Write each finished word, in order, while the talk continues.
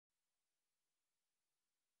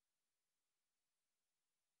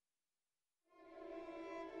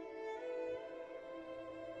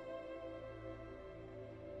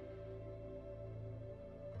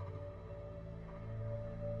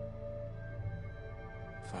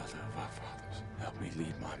Father of our fathers, help me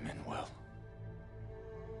lead my men well.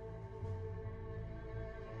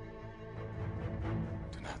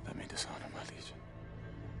 Do not let me dishonor my legion.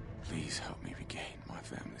 Please help me regain my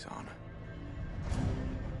family's honor.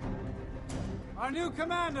 Our new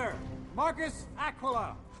commander, Marcus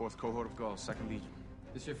Aquila. 4th Cohort of Gauls, 2nd Legion.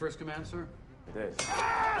 This your first command, sir? It is.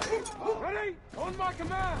 Ready? On my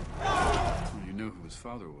command! Well, you knew who his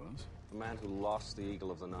father was. The man who lost the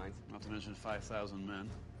Eagle of the Ninth. Not to mention 5,000 men.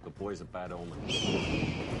 The boy's a bad omen.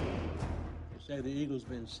 They say the eagle's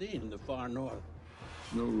been seen in the far north.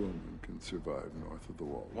 No Roman can survive north of the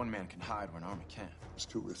wall. One man can hide where an army can't. It's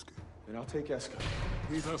too risky. Then I'll take Esca.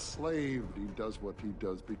 He's a slave. He does what he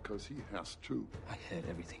does because he has to. I heard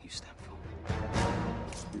everything you stand for.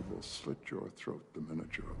 He will slit your throat the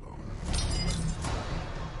minute you're alone.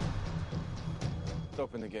 Let's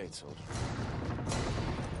open the gate, soldier.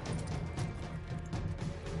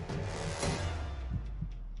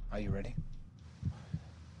 Are you ready?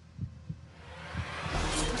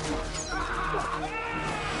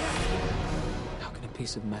 How can a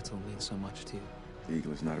piece of metal mean so much to you? The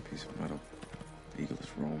eagle is not a piece of metal. The eagle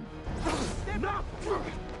is Rome.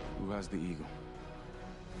 Who has the eagle?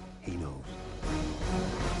 He knows.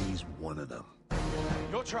 He's one of them.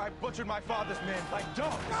 Your tribe butchered my father's men like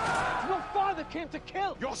dogs. Your father came to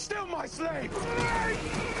kill! You're still my slave!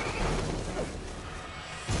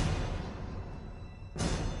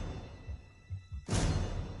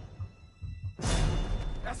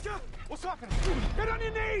 Esca, what's happening? Get on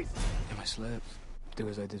your knees! You're my slaves. Do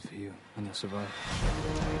as I did for you, and you'll survive.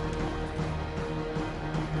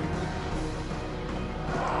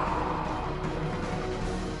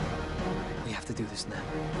 We have to do this now.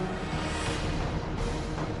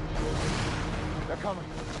 They're coming.